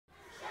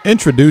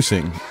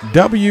Introducing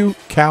W.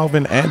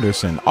 Calvin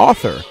Anderson,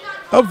 author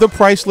of the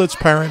Priceless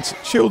Parents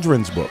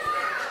Children's Book.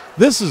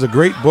 This is a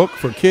great book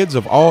for kids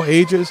of all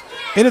ages,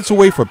 and it's a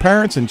way for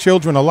parents and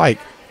children alike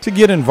to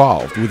get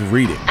involved with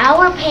reading.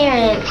 Our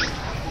parents,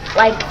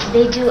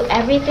 they do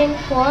everything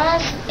for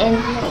us, and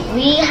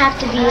we have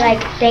to be,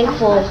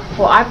 thankful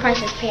for our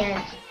priceless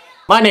parents.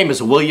 My name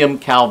is William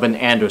Calvin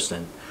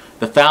Anderson,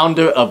 the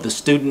founder of the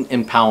Student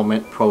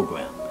Empowerment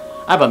Program.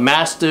 I have a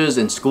master's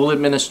in school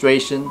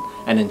administration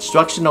and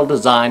instructional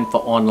design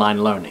for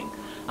online learning.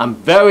 I'm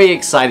very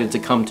excited to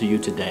come to you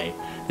today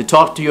to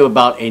talk to you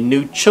about a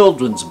new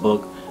children's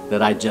book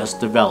that I just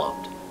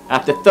developed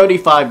after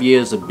 35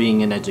 years of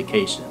being in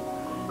education.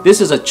 This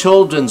is a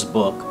children's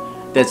book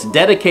that's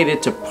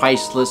dedicated to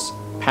priceless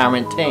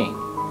parenting.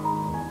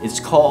 It's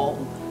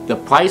called the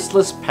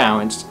Priceless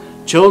Parents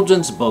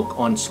Children's Book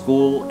on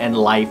School and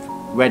Life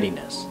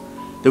Readiness.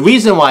 The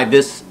reason why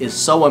this is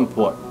so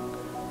important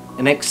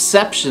and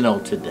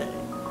exceptional today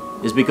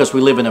is because we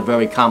live in a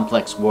very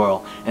complex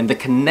world, and the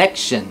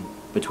connection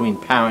between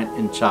parent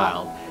and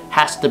child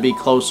has to be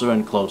closer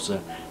and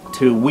closer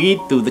to weed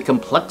through the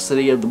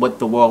complexity of what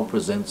the world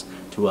presents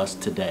to us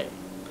today.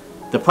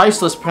 The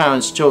Priceless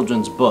Parents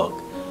Children's Book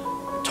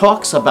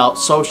talks about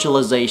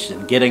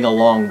socialization, getting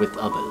along with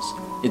others.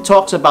 It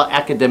talks about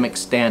academic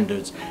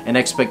standards and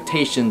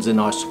expectations in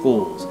our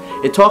schools.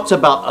 It talks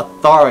about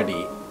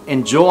authority,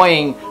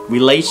 enjoying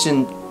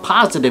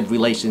positive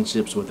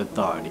relationships with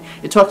authority.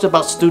 It talks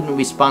about student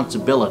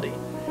responsibility.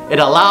 It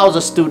allows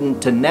a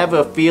student to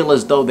never feel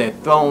as though they're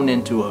thrown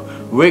into a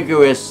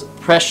rigorous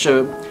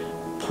pressure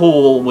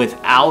pool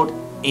without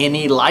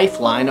any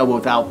lifeline or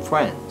without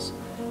friends.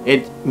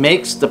 It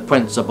makes the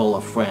principal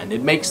a friend.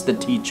 It makes the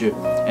teacher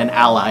an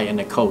ally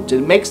and a coach.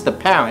 It makes the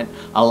parent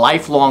a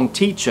lifelong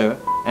teacher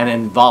and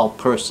an involved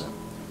person.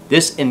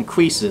 This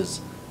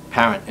increases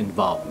parent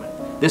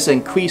involvement. This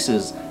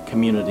increases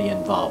community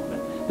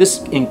involvement.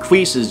 This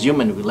increases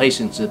human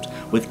relationships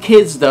with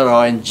kids that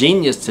are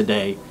ingenious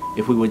today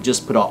if we would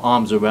just put our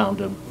arms around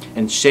them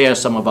and share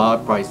some of our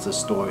priceless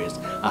stories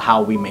of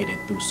how we made it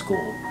through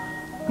school.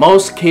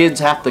 Most kids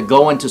have to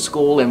go into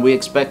school and we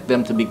expect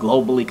them to be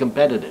globally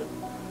competitive.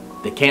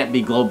 They can't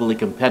be globally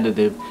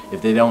competitive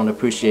if they don't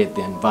appreciate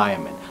the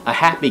environment. A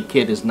happy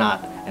kid is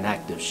not an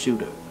active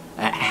shooter.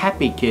 A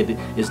happy kid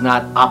is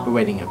not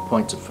operating at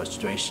points of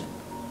frustration.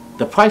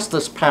 The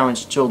Priceless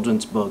Parents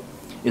Children's Book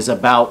is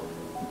about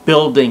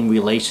building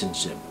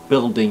relationship,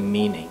 building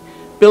meaning,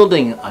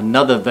 building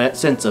another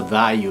sense of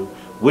value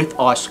with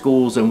our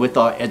schools and with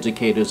our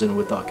educators and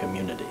with our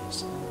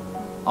communities.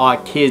 Our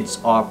kids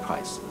are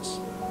priceless.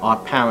 Our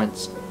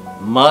parents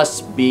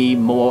must be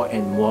more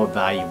and more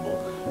valuable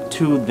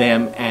to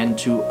them and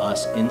to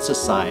us in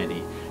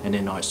society and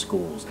in our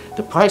schools.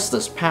 The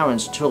Priceless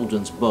Parents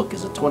Children's Book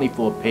is a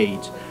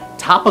 24-page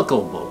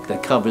topical book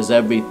that covers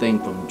everything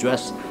from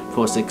dress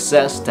for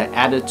success to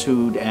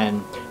attitude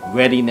and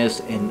readiness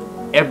in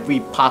every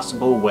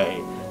possible way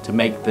to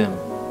make them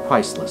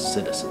priceless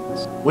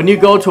citizens. When you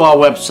go to our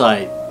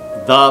website,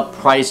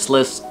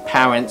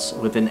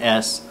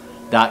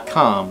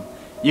 thepricelessparents.com,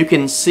 you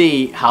can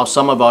see how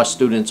some of our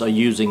students are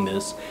using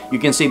this. You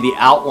can see the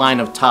outline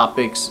of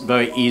topics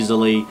very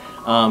easily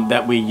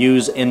that we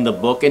use in the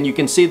book, and you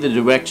can see the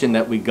direction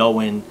that we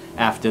go in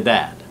after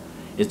that.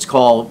 It's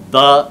called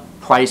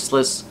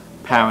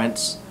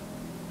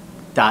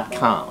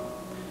thepricelessparents.com.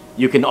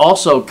 You can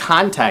also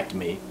contact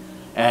me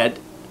at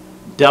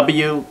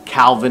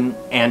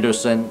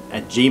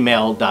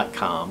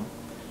wcalvinanderson@gmail.com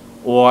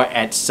or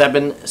at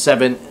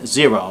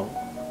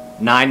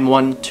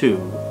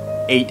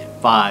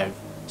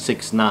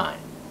 770-912-8569.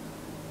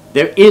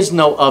 There is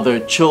no other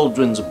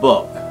children's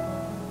book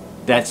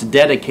that's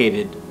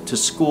dedicated to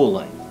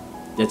schooling,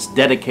 that's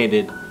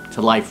dedicated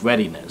to life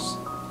readiness.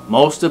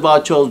 Most of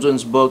our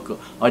children's books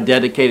are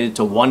dedicated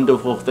to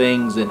wonderful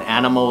things and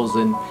animals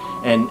and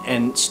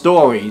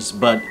stories,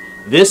 but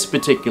this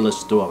particular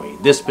story,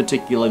 this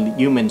particular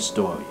human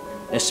story,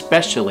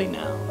 especially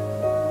now,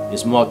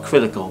 is more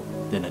critical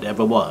than it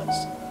ever was.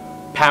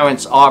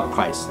 Parents are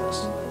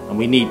priceless, and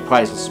we need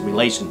priceless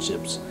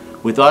relationships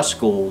with our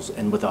schools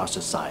and with our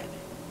society.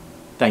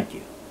 Thank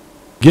you.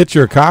 Get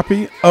your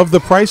copy of the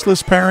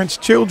Priceless Parents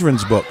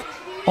Children's Book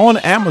on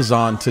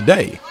Amazon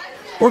today,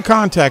 or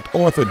contact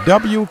author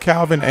W.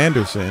 Calvin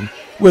Anderson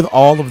with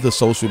all of the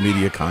social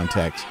media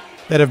contacts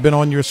that have been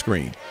on your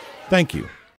screen. Thank you.